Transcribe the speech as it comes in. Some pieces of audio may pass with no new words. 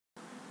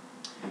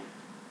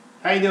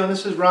How you doing?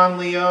 This is Ron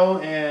Leo,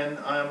 and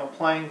I'm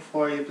applying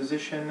for your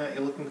position that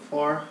you're looking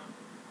for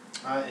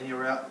in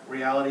your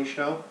reality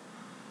show.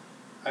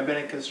 I've been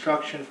in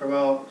construction for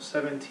about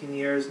 17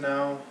 years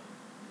now.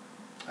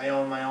 I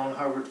own my own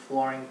hardwood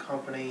flooring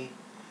company,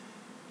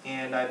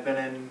 and I've been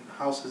in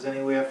houses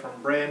anywhere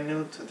from brand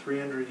new to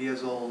 300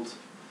 years old.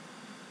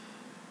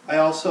 I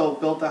also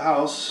built a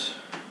house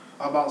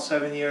about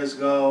 7 years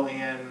ago,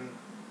 and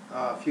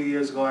a few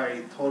years ago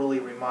I totally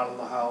remodeled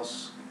the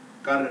house,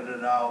 gutted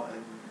it out,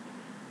 and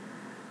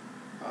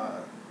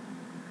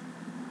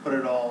put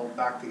it all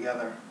back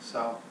together.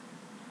 So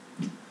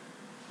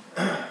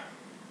I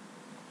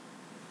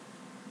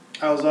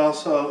was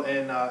also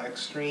in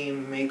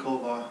Extreme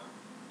Makeover,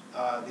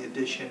 the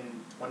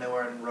audition, when they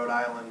were in Rhode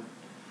Island.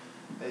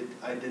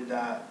 I did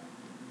that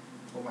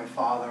with my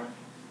father.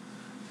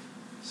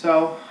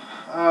 So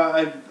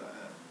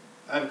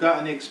I've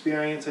gotten the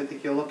experience I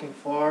think you're looking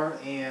for,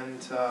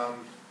 and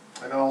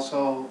I've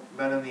also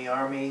been in the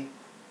Army,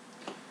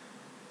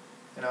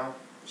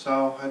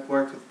 so I've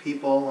worked with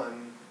people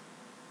and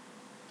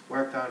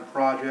worked on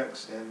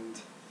projects, and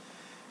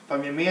if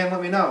I'm your man,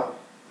 let me know.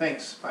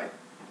 Thanks. Bye.